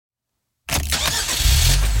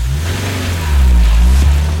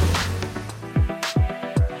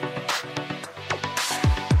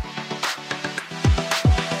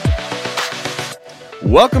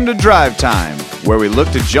Welcome to Drive Time, where we look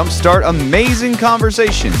to jumpstart amazing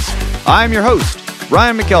conversations. I'm your host,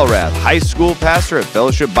 Ryan McElrath, high school pastor at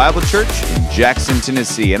Fellowship Bible Church in Jackson,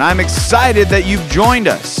 Tennessee, and I'm excited that you've joined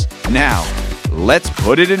us. Now, let's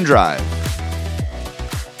put it in drive.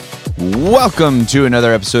 Welcome to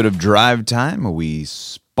another episode of Drive Time, where we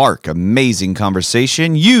spark amazing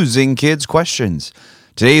conversation using kids' questions.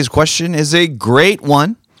 Today's question is a great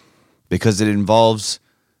one because it involves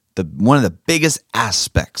one of the biggest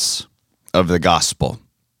aspects of the gospel.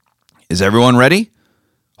 Is everyone ready?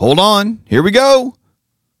 Hold on. Here we go.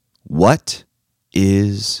 What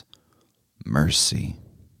is mercy?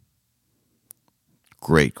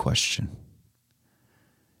 Great question.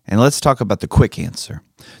 And let's talk about the quick answer.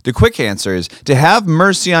 The quick answer is to have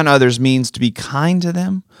mercy on others means to be kind to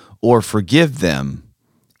them or forgive them,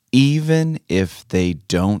 even if they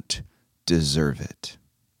don't deserve it.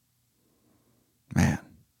 Man,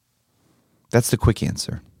 that's the quick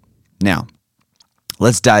answer. Now,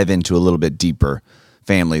 let's dive into a little bit deeper,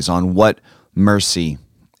 families, on what mercy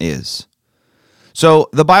is. So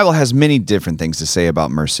the Bible has many different things to say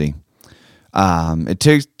about mercy.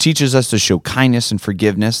 It teaches us to show kindness and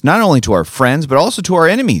forgiveness, not only to our friends, but also to our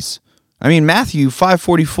enemies. I mean, Matthew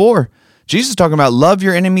 5:44, Jesus is talking about love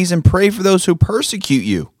your enemies and pray for those who persecute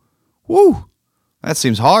you. Woo, that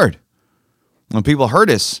seems hard. When people hurt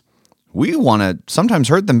us, we want to sometimes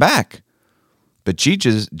hurt them back. But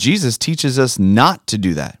Jesus teaches us not to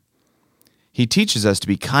do that. He teaches us to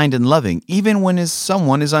be kind and loving, even when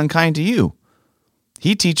someone is unkind to you.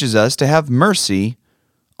 He teaches us to have mercy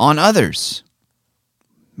on others.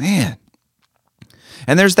 Man.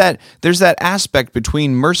 And there's that aspect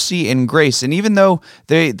between mercy and grace. And even though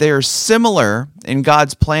they are similar in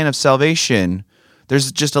God's plan of salvation,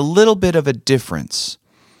 there's just a little bit of a difference.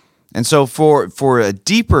 And so for a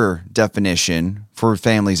deeper definition for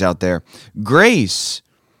families out there, grace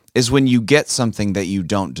is when you get something that you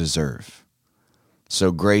don't deserve.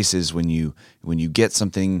 So grace is when you get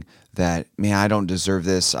something that, man, I don't deserve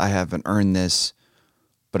this, I haven't earned this,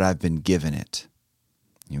 but I've been given it.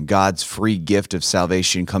 God's free gift of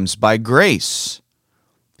salvation comes by grace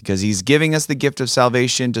because he's giving us the gift of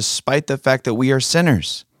salvation despite the fact that we are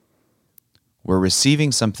sinners. We're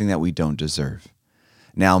receiving something that we don't deserve.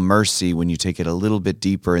 Now, mercy, when you take it a little bit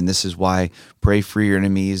deeper, and this is why pray for your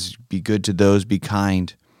enemies, be good to those, be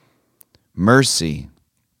kind. Mercy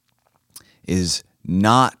is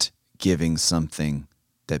not giving something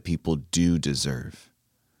that people do deserve.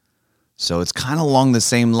 So it's kind of along the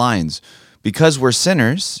same lines. Because we're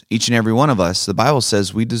sinners, each and every one of us, the Bible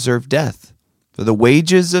says we deserve death. For the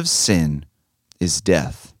wages of sin is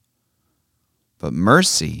death. But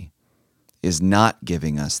mercy is not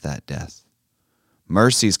giving us that death.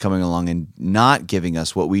 Mercy is coming along and not giving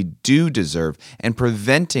us what we do deserve and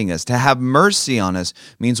preventing us. To have mercy on us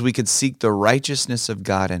means we could seek the righteousness of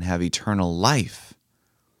God and have eternal life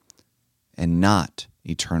and not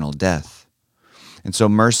eternal death. And so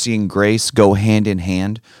mercy and grace go hand in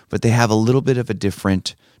hand, but they have a little bit of a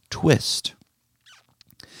different twist.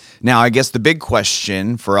 Now, I guess the big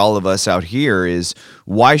question for all of us out here is,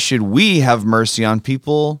 why should we have mercy on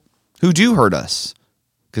people who do hurt us?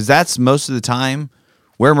 Because that's most of the time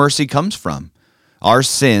where mercy comes from. Our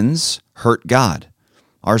sins hurt God.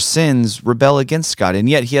 Our sins rebel against God, and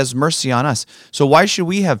yet he has mercy on us. So why should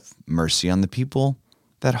we have mercy on the people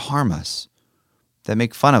that harm us, that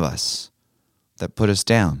make fun of us, that put us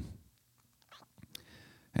down?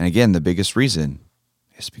 And again, the biggest reason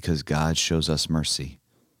is because God shows us mercy.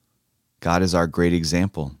 God is our great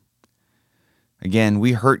example. Again,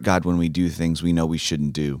 we hurt God when we do things we know we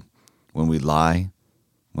shouldn't do, when we lie,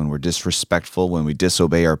 when we're disrespectful, when we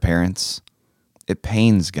disobey our parents. It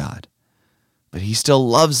pains God. But he still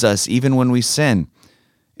loves us even when we sin.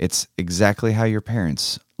 It's exactly how your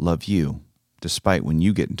parents love you, despite when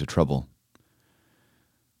you get into trouble.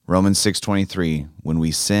 Romans 6:23, when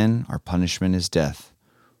we sin, our punishment is death,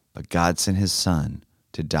 but God sent his Son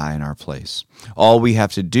to die in our place. All we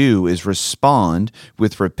have to do is respond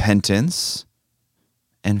with repentance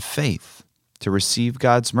and faith to receive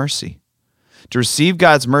God's mercy. To receive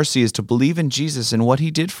God's mercy is to believe in Jesus and what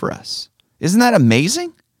he did for us. Isn't that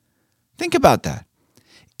amazing? Think about that.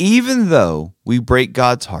 Even though we break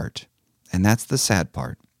God's heart, and that's the sad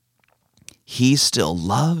part, he still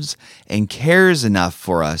loves and cares enough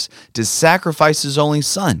for us to sacrifice his only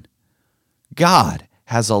Son. God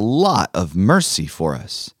has a lot of mercy for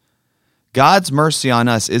us. God's mercy on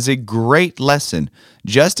us is a great lesson.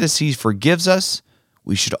 Just as he forgives us,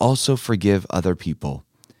 we should also forgive other people,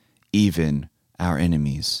 even our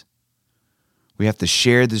enemies. We have to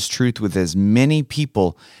share this truth with as many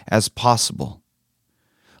people as possible.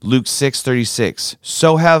 Luke 6:36,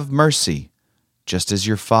 so have mercy, just as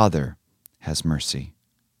your Father has mercy.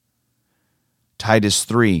 Titus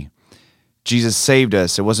 3, Jesus saved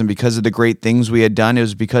us. It wasn't because of the great things we had done. It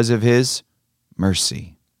was because of his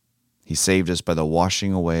mercy. He saved us by the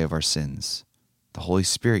washing away of our sins. The Holy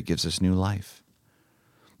Spirit gives us new life.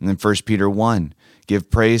 And then 1 Peter 1, give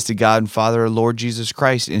praise to God and Father, our Lord Jesus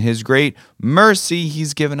Christ. In his great mercy,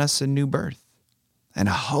 he's given us a new birth and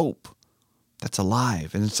a hope that's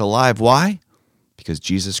alive. And it's alive. Why? Because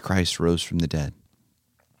Jesus Christ rose from the dead.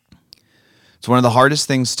 It's one of the hardest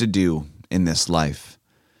things to do in this life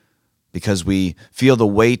because we feel the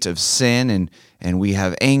weight of sin and we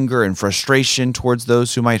have anger and frustration towards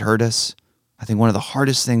those who might hurt us. I think one of the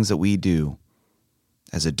hardest things that we do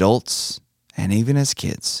as adults and even as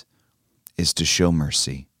kids is to show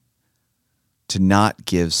mercy, to not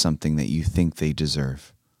give something that you think they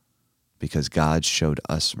deserve because God showed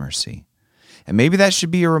us mercy. And maybe that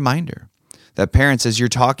should be a reminder that parents, as you're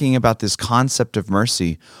talking about this concept of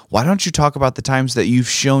mercy, why don't you talk about the times that you've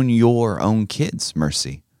shown your own kids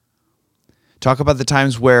mercy? Talk about the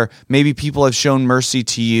times where maybe people have shown mercy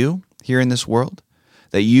to you here in this world,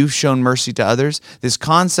 that you've shown mercy to others. This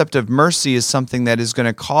concept of mercy is something that is going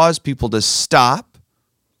to cause people to stop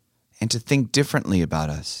and to think differently about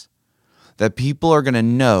us. That people are going to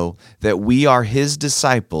know that we are his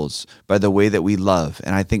disciples by the way that we love.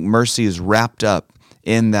 And I think mercy is wrapped up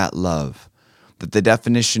in that love. That the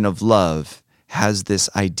definition of love has this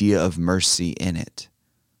idea of mercy in it,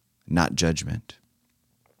 not judgment.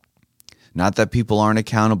 Not that people aren't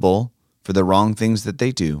accountable for the wrong things that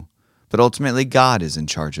they do, but ultimately God is in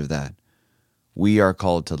charge of that. We are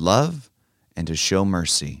called to love and to show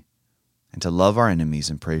mercy and to love our enemies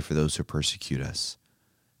and pray for those who persecute us.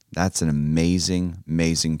 That's an amazing,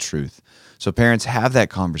 amazing truth. So parents, have that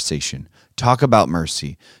conversation. Talk about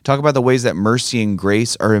mercy. Talk about the ways that mercy and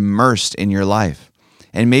grace are immersed in your life.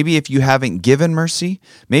 And maybe if you haven't given mercy,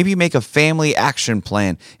 maybe make a family action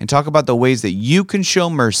plan and talk about the ways that you can show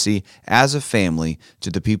mercy as a family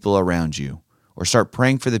to the people around you. Or start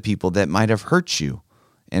praying for the people that might have hurt you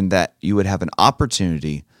and that you would have an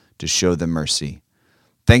opportunity to show them mercy.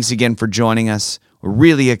 Thanks again for joining us. We're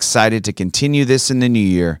really excited to continue this in the new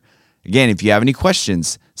year. Again, if you have any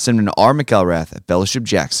questions, send them to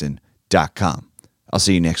rmckelrath@fellowshipjackson.com. I'll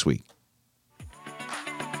see you next week.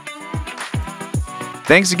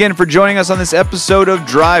 Thanks again for joining us on this episode of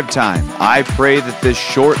Drive Time. I pray that this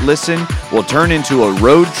short listen will turn into a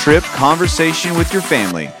road trip conversation with your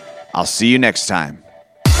family. I'll see you next time.